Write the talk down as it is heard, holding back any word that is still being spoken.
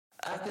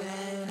I've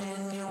been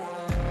in your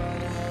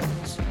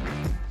waters.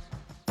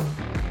 I'm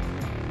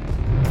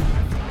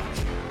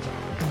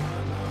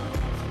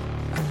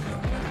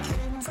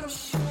looking for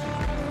sure.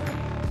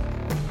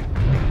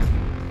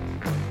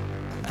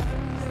 I've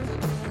never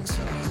been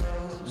so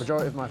close.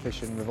 Majority of my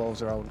fishing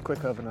revolves around quick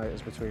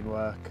overnighters between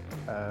work.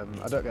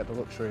 I don't get the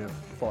luxury of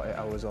 48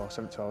 hours or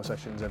 72-hour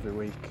sessions every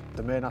week.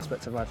 The main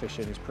aspect of my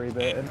fishing is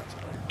pre-baiting.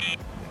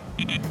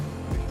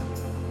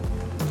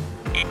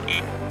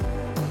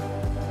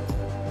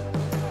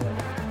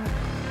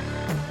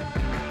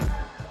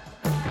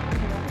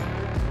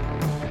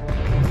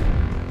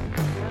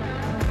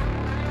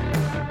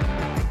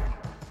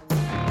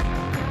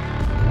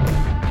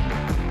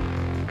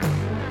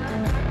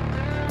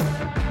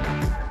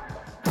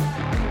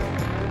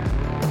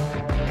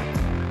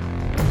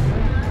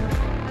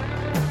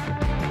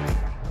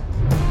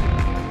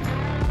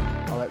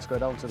 Go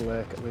down to the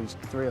lake at least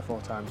 3 or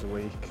 4 times a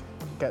week,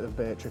 get the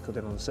bait trickled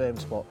in on the same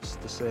spots,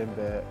 the same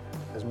bait,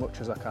 as much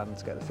as I can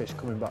to get the fish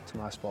coming back to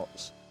my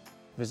spots.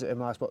 Visiting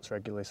my spots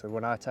regularly, so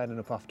when I turn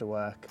up after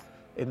work,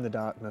 in the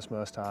darkness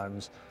most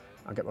times,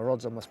 I get my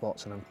rods on my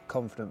spots and I'm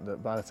confident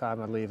that by the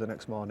time I leave the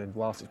next morning,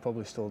 whilst it's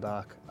probably still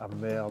dark, I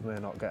may or may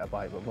not get a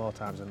bite, but more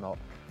times than not,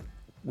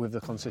 with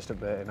the consistent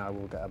baiting I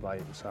will get a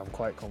bite, so I'm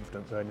quite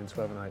confident going into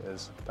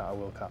overnighters that I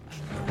will catch.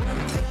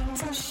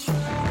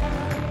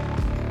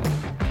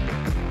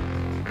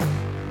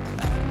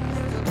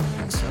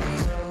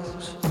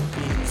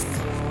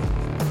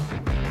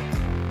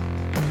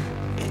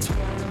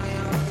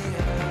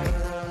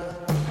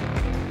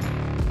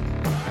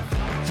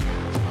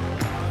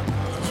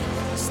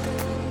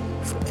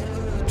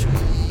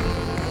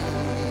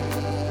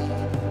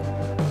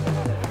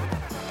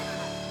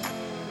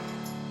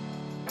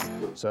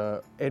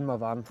 So in my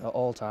van at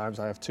all times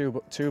I have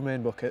two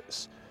main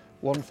buckets,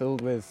 one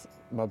filled with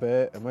my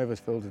bait and the other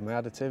filled with my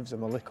additives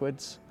and my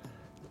liquids.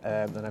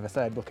 Then I have a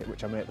third bucket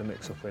which I make the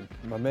mix up in.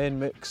 My main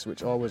mix,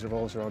 which always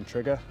revolves around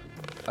trigger,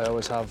 I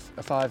always have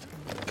a 5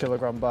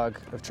 kilogram bag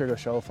of trigger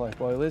shelf life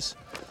boilies.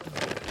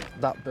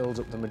 That builds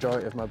up the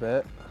majority of my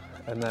bait,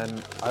 and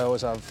then I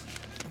always have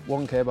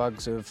 1k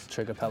bags of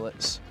trigger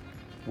pellets,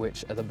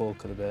 which are the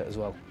bulk of the bait as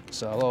well.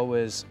 So I'll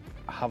always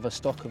have a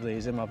stock of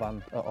these in my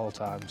van at all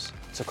times.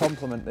 To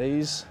complement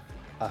these,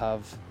 I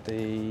have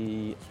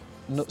the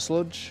nut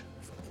sludge,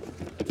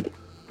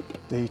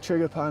 the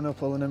trigger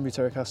pineapple and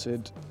butyric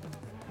acid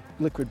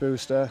liquid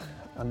booster,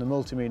 and the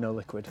multi-amino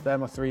liquid. They're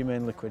my 3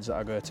 main liquids that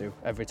I go to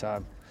every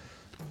time.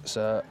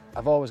 So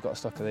I've always got a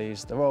stock of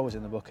these, they're always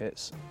in the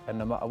buckets, and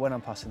no matter when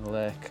I'm passing the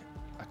lake,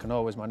 I can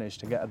always manage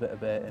to get a bit of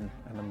bait in,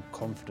 and I'm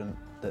confident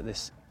that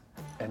this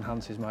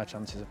enhances my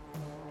chances of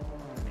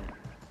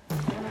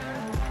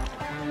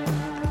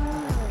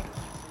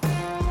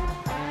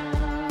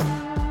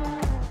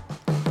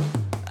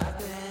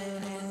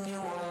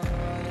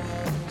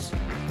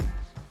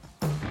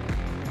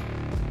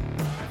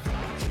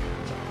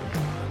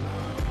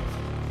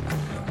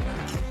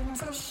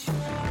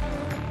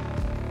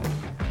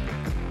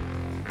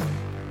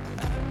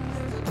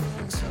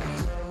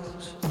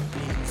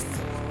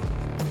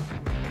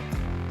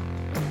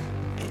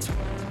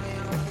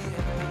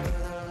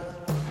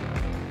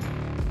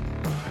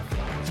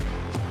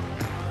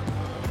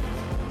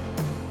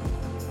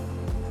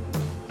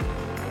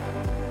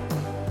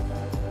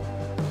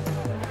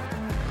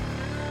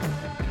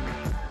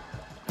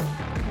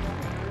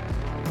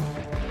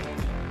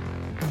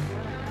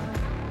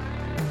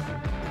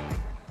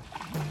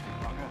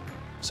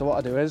So what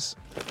I do is,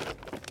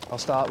 I'll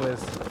start with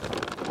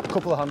a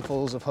couple of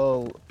handfuls of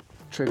whole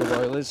trigger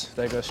boilies,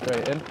 they go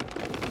straight in.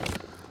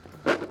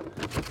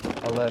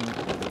 I'll then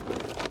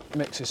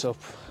mix this up,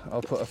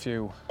 I'll put a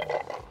few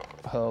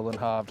whole and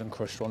halved and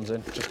crushed ones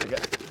in, just to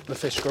get the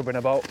fish scrubbing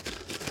about.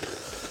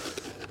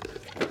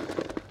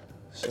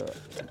 So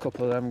a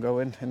couple of them go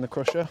in the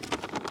crusher.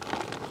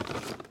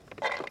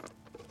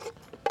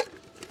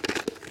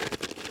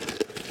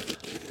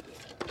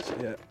 So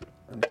yeah,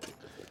 and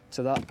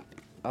to that,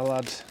 I'll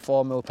add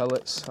 4mm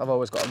pellets. I've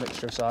always got a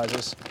mixture of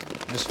sizes.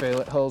 I just feel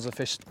it holds the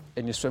fish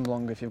in your swim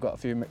longer if you've got a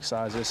few mixed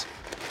sizes.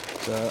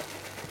 So,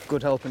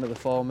 good helping of the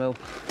 4mm.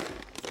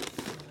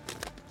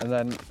 And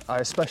then I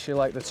especially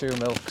like the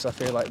 2mm because I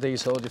feel like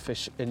these hold your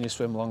fish in your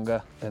swim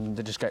longer and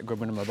they just get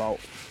grubbing them about.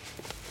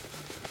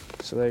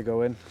 So they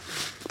go in.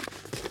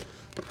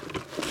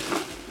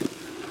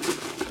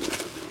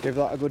 Give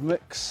that a good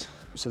mix.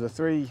 So the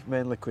 3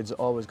 main liquids that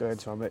always go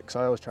into my mix,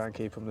 I always try and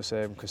keep them the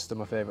same because they're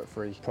my favourite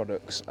 3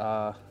 products,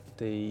 are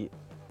the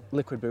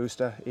liquid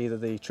booster, either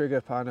the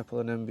trigger, pineapple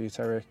and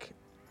butyric,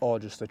 or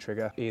just the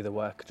trigger. Either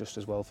work just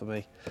as well for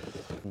me.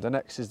 The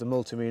next is the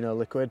multi-amino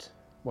liquid,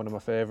 one of my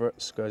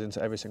favourites, goes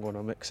into every single one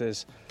of my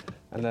mixes.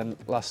 And then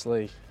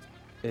lastly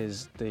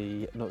is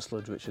the nut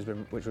sludge, which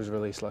was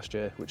released last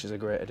year, which is a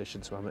great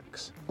addition to my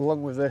mix.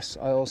 Along with this,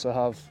 I also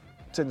have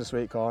tins of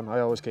sweet corn. I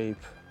always keep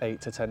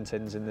 8 to 10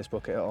 tins in this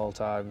bucket at all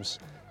times.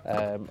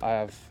 I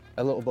have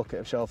a little bucket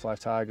of shelf life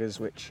tigers,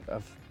 which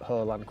I've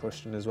whole and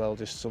crushed in as well,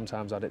 just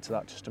sometimes add it to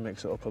that just to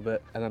mix it up a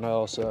bit. And then I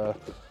also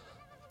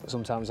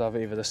Sometimes I have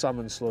either the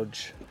salmon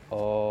sludge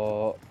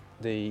or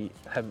the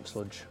hemp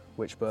sludge,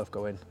 which both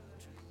go in,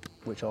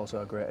 which also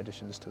are great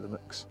additions to the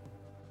mix.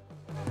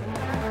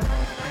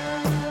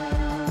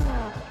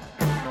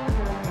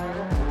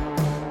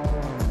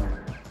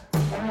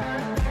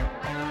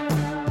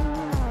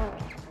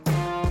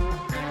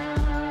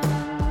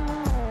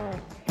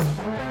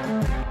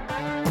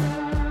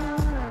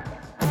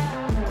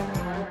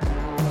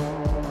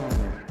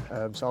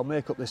 So I'll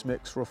make up this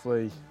mix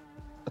roughly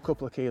a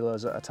couple of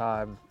kilos at a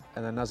time,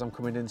 and then as I'm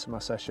coming into my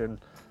session,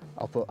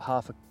 I'll put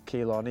half a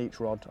kilo on each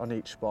rod, on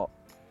each spot,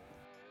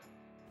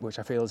 which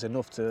I feel is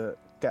enough to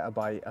get a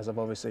bite, as I've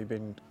obviously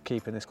been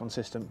keeping this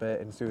consistent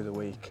baiting through the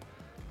week.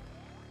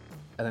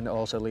 And then it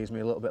also leaves me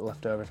a little bit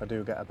left over if I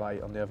do get a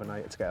bite on the other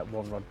night to get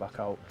one rod back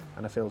out,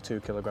 and I feel 2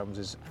 kilograms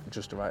is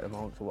just the right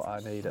amount for what I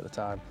need at the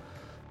time.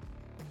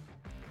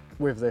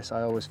 With this,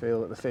 I always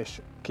feel that the fish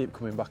keep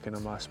coming back in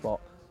on my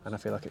spot, and I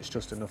feel like it's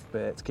just enough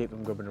bait to keep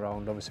them grubbing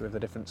around, obviously with the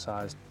different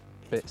sized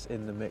bits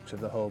in the mix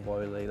with the whole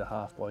boilie, the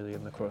half boilie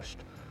and the crushed.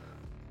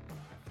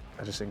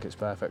 I just think it's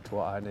perfect for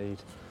what I need.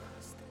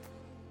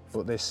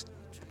 But this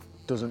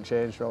doesn't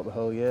change throughout the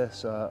whole year,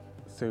 so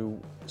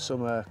through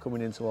summer,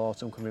 coming into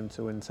autumn, coming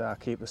into winter, I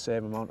keep the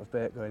same amount of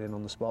bait going in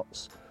on the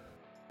spots.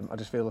 I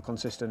just feel the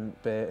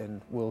consistent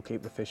baiting will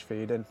keep the fish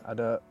feeding. I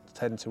don't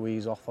tend to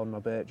ease off on my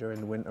bait during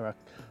the winter, I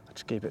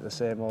just keep it the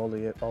same all the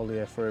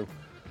year through.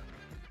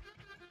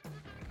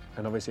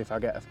 And obviously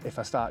if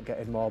I start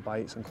getting more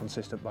bites and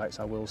consistent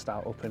bites, I will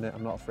start upping it.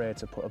 I'm not afraid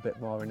to put a bit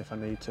more in if I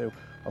need to.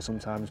 I'll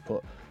sometimes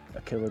put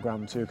a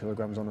kilogram, 2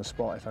 kilograms on a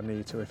spot if I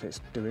need to, if it's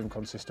doing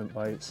consistent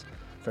bites.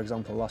 For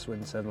example, last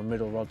winter, my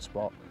middle rod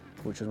spot,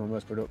 which was my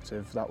most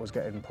productive, that was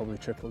getting probably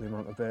triple the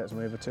amount of bait as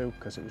my other two,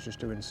 because it was just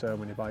doing so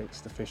many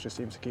bites. The fish just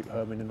seemed to keep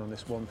homing in on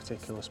this one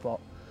particular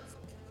spot.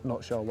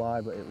 Not sure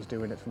why, but it was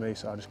doing it for me,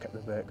 so I just kept the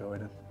bait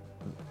going in.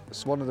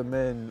 It's one of the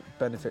main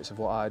benefits of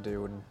what I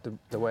do, and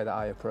the way that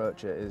I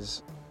approach it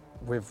is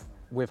with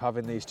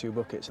having these 2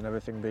 buckets and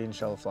everything being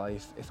shelf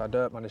life. If I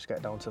don't manage to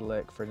get down to the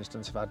lake, for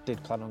instance, if I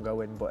did plan on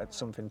going but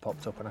something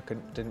popped up and I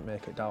didn't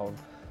make it down,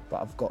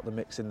 but I've got the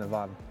mix in the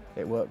van,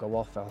 it won't go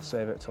off. I'll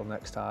save it till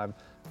next time.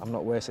 I'm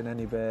not wasting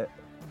any bait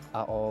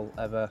at all,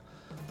 ever.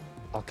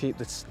 I'll keep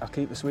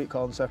the sweet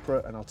corn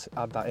separate and I'll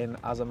add that in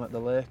as I'm at the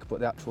lake, but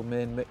the actual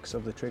main mix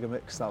of the trigger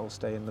mix, that'll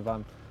stay in the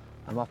van.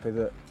 I'm happy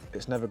that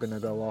it's never going to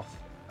go off.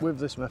 With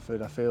this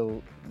method, I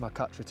feel my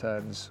catch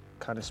returns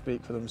kind of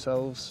speak for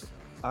themselves.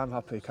 I'm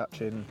happy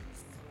catching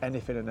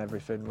anything and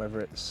everything,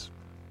 whether it's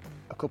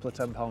a couple of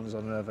 10 pounds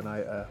on an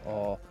overnighter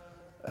or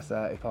a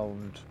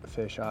 30-pound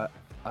fish. I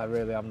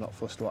really am not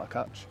fussed what I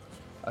catch.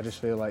 I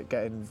just feel like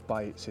getting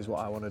bites is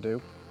what I want to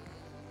do.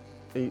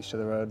 Each to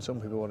their own.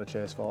 Some people want to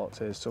chase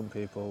 40s, some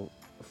people,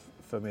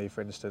 for me for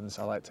instance,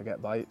 I like to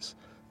get bites,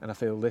 and I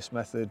feel this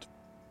method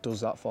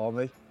does that for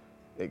me.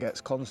 It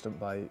gets constant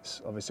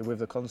bites, obviously with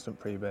the constant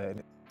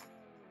pre-baiting.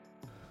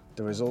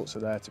 The results are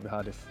there to be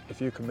had.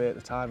 If you can make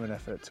the time and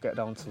effort to get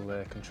down to the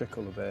lake and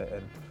trickle the bait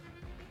in,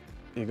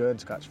 you're going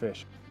to catch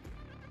fish.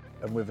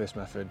 And with this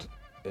method,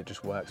 it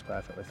just works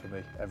perfectly for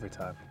me every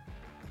time.